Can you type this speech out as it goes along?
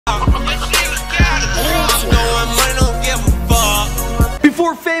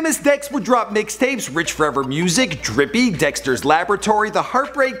Before famous Dex would drop mixtapes, Rich Forever Music, Drippy, Dexter's Laboratory, The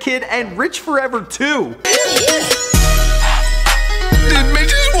Heartbreak Kid, and Rich Forever 2. These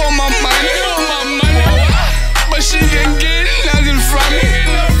bitches want my money, but she ain't getting nothing from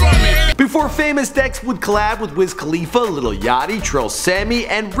me. Before famous Dex would collab with Wiz Khalifa, Lil Yachty, Trill Sammy,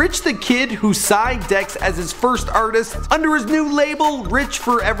 and Rich the Kid, who signed Dex as his first artist under his new label, Rich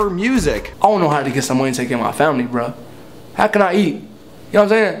Forever Music. I don't know how to get some money to take care of my family, bro. How can I eat? You know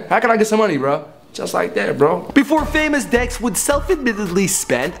what I'm saying? How can I get some money, bro? Just like that, bro. Before famous Dex would self-admittedly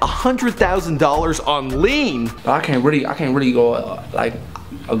spend $100,000 on lean. I can't really go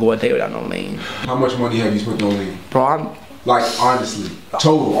go a day without no lean. How much money have you spent on lean? Bro, I'm like honestly,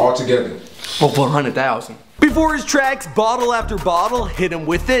 total, altogether. over 100,000. Before his tracks Bottle After Bottle, Hit Him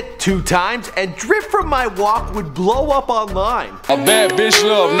With It 2 times, and Drip From My Walk would blow up online. A bad bitch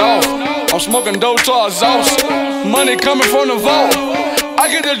love, no. I'm smoking dope to our exhaust. Money coming from the vault. I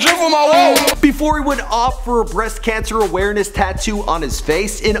get the drip on my wall. Before he would opt for a breast cancer awareness tattoo on his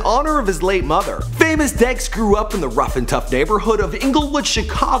face in honor of his late mother. Famous Dex grew up in the rough and tough neighborhood of Englewood,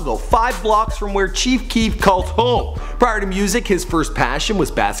 Chicago, 5 blocks from where Chief Keef called home. Prior to music, his first passion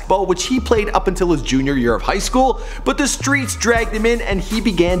was basketball, which he played up until his junior year of high school, but the streets dragged him in and he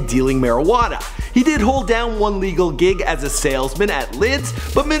began dealing marijuana. He did hold down one legal gig as a salesman at Lids,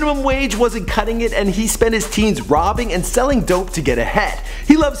 but minimum wage wasn't cutting it and he spent his teens robbing and selling dope to get ahead.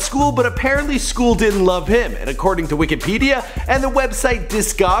 He loved school, but apparently school didn't love him, and according to Wikipedia and the website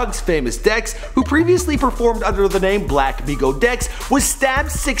Discogs, famous Dex, who previously performed under the name Black Migo Dex, was stabbed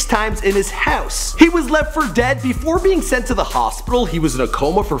 6 times in his house. He was left for dead before being sent to the hospital. He was in a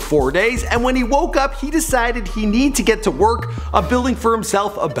coma for 4 days, and when he woke up, he decided he needed to get to work on building for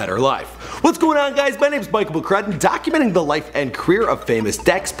himself a better life. What's going on, guys? My name is MCCRUDDEN, documenting the life and career of famous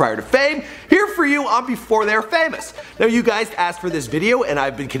Dex prior to fame, here for you on Before They're Famous. Now, you guys asked for this video, and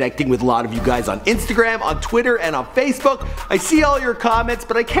I've been connecting with a lot of you guys on Instagram, on Twitter, and on Facebook. I see all your comments,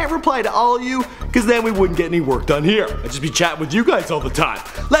 but I can't reply to all of you, because then we wouldn't get any work done here. I'd just be chatting with you guys all the time.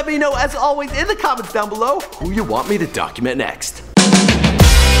 Let me know, as always, in the comments down below, who you want me to document next.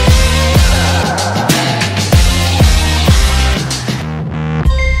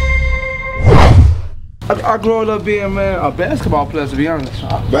 I grew up being, man, a basketball player, to be honest.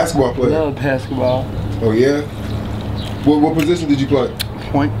 Basketball player? I love basketball. Oh yeah? What position did you play?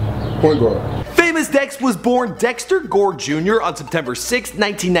 Point guard. Famous Dex was born Dexter Gore Jr. on September 6,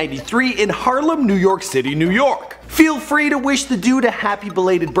 1993 in Harlem, New York City, New York. Feel free to wish the dude a happy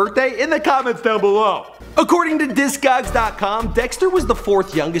belated birthday in the comments down below. According to Discogs.com, Dexter was the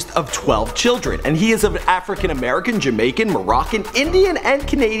 4th youngest of 12 children, and he is of African American, Jamaican, Moroccan, Indian, and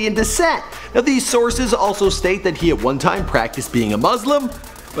Canadian descent. Now, these sources also state that he at one time practiced being a Muslim,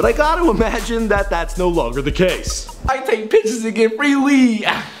 but I gotta imagine that that's no longer the case. I take pictures and get free weed.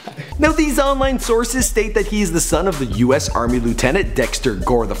 Now, these online sources state that he is the son of the U.S. Army Lieutenant Dexter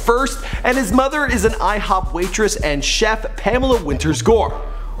Gore I, and his mother is an IHOP waitress and chef Pamela Winters Gore.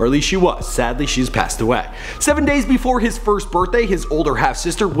 Or at least she was. Sadly, she's passed away. 7 days before his first birthday, his older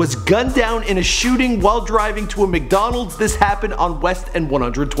half-sister was gunned down in a shooting while driving to a McDonald's. This happened on West and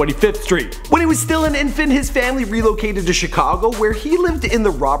 125th Street. When he was still an infant, his family relocated to Chicago, where he lived in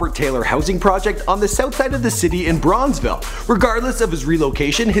the Robert Taylor housing project on the south side of the city in Bronzeville. Regardless of his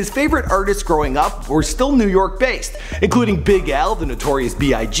relocation, his favorite artists growing up were still New York based, including Big L, the Notorious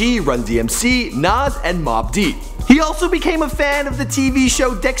B.I.G., Run DMC, Nas, and Mobb Deep. He also became a fan of the TV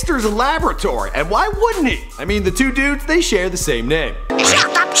show Dexter's Laboratory, and why wouldn't he? I mean, the two dudes, they share the same name.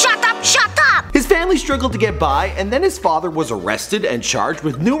 Shut up, shut up, shut up! His family struggled to get by, and then his father was arrested and charged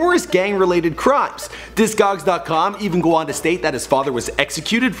with numerous gang-related crimes. Discogs.com even go on to state that his father was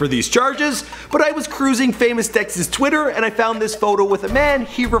executed for these charges, but I was cruising famous Dex's Twitter and I found this photo with a man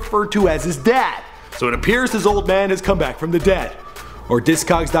he referred to as his dad. So it appears his old man has come back from the dead. Or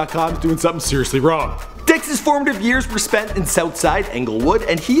Discogs.com is doing something seriously wrong. Dex's formative years were spent in Southside Englewood,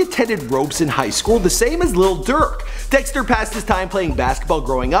 and he attended Robeson High School, the same as Lil Durk. Dexter passed his time playing basketball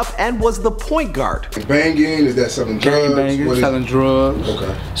growing up and was the point guard. Banging, is that selling drugs? Banging, selling drugs,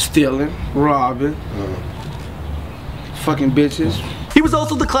 okay. Stealing, robbing, fucking bitches. He was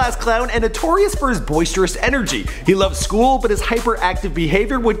also the class clown and notorious for his boisterous energy. He loved school, but his hyperactive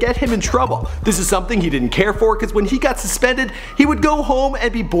behavior would get him in trouble. This is something he didn't care for, because when he got suspended, he would go home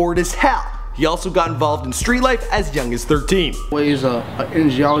and be bored as hell. He also got involved in street life as young as 13. Ways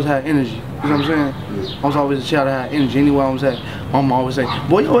energy, I always had energy, you know what I'm saying? I was always a child that had energy anywhere I was at. Mama always say,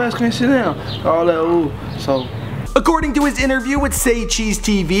 boy, your ass can't sit down, all that, ooh, so. According to his interview with Say Cheese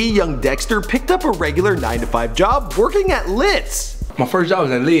TV, young Dexter picked up a regular 9-to-5 job working at Lids. My first job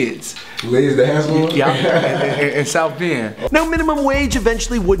was at Lids. Lays the handsome one? Yeah, in South Bend. Now, minimum wage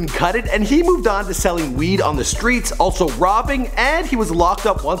eventually wouldn't cut it, and he moved on to selling weed on the streets, also robbing, and he was locked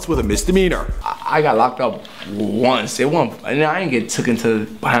up once with a misdemeanor. I got locked up once. It wasn't, and I didn't get took into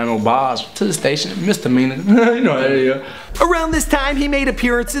behind no bars to the station. Misdemeanor. You know that area. Around this time, he made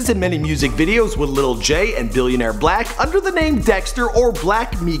appearances in many music videos with Lil J and Billionaire Black under the name Dexter or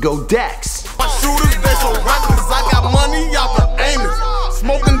Black Migo Dex. My shooters, they so reckless. I got money out the anus.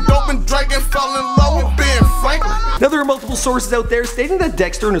 Smoking dope and drinking, fell in love with being Franklin. Now, there are multiple sources out there stating that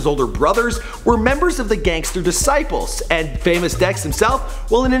Dexter and his older brothers were members of the Gangster Disciples, and famous Dex himself,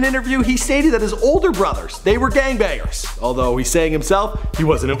 well, in an interview he stated that his older brothers, they were gangbangers, although he's saying himself he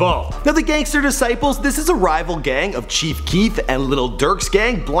wasn't involved. Now, the Gangster Disciples, this is a rival gang of Chief Keef and Lil Durk's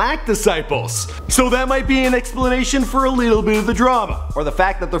gang, Black Disciples. So that might be an explanation for a little bit of the drama, or the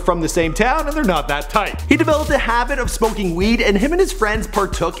fact that they're from the same town and they're not that tight. He developed a habit of smoking weed, and him and his friends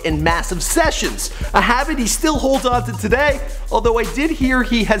partook in massive sessions, a habit he still holds on to today, although I did hear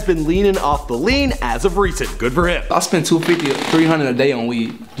he has been leaning off the lean as of recent. Good for him. I spend $250 or $300 a day on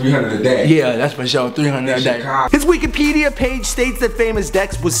weed. 300 a day? Yeah, that's for sure. $300 a day. His Wikipedia page states that famous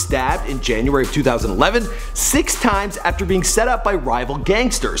Dex was stabbed in January of 2011 6 times after being set up by rival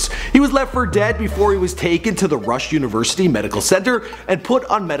gangsters. He was left for dead before he was taken to the Rush University Medical Center and put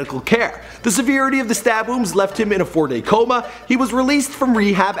on medical care. The severity of the stab wounds left him in a 4-day coma. He was released from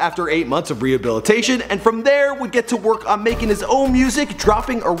rehab after 8 months of rehabilitation, and from there would get to work on making his own music,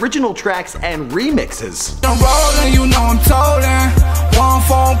 dropping original tracks and remixes. I'm rolling, you know I'm toting. One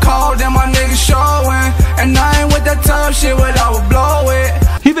phone call, then my niggas showing. And I ain't with that tough shit, but I would blow it.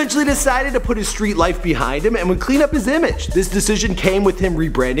 He eventually decided to put his street life behind him and would clean up his image. This decision came with him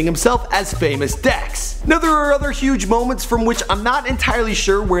rebranding himself as Famous Dex. Now, there are other huge moments from which I'm not entirely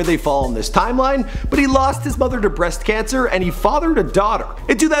sure where they fall in this timeline, but he lost his mother to breast cancer and he fathered a daughter.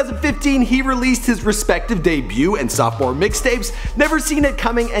 In 2015, he released his respective debut and sophomore mixtapes, Never Seen It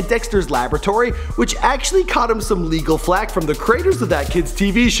Coming and Dexter's Laboratory, which actually caught him some legal flack from the creators of that kid's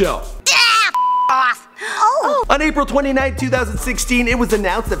TV show. Off. Oh. On April 29, 2016, it was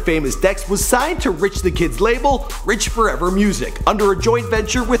announced that Famous Dex was signed to Rich the Kid's label, Rich Forever Music, under a joint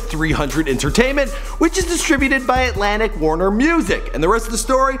venture with 300 Entertainment, which is distributed by Atlantic Warner Music. And the rest of the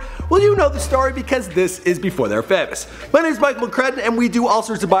story, well, you know the story because this is before they're famous. My name is MCCRUDDEN, and we do all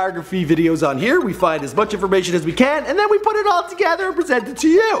sorts of biography videos on here. We find as much information as we can, and then we put it all together and present it to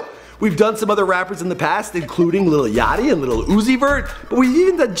you. We've done some other rappers in the past, including Lil YACHTY and Lil Uzi Vert, but we've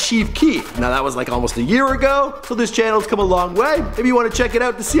even done Chief Keef. Now that was like almost a year ago, so this channel's come a long way. Maybe you want to check it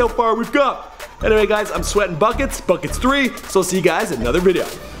out to see how far we've got. Anyway guys, I'm sweating buckets 3, so I'll see you guys in another video.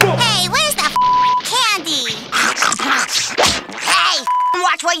 Hey, where's the candy? Hey,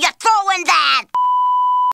 watch where you're throwing that!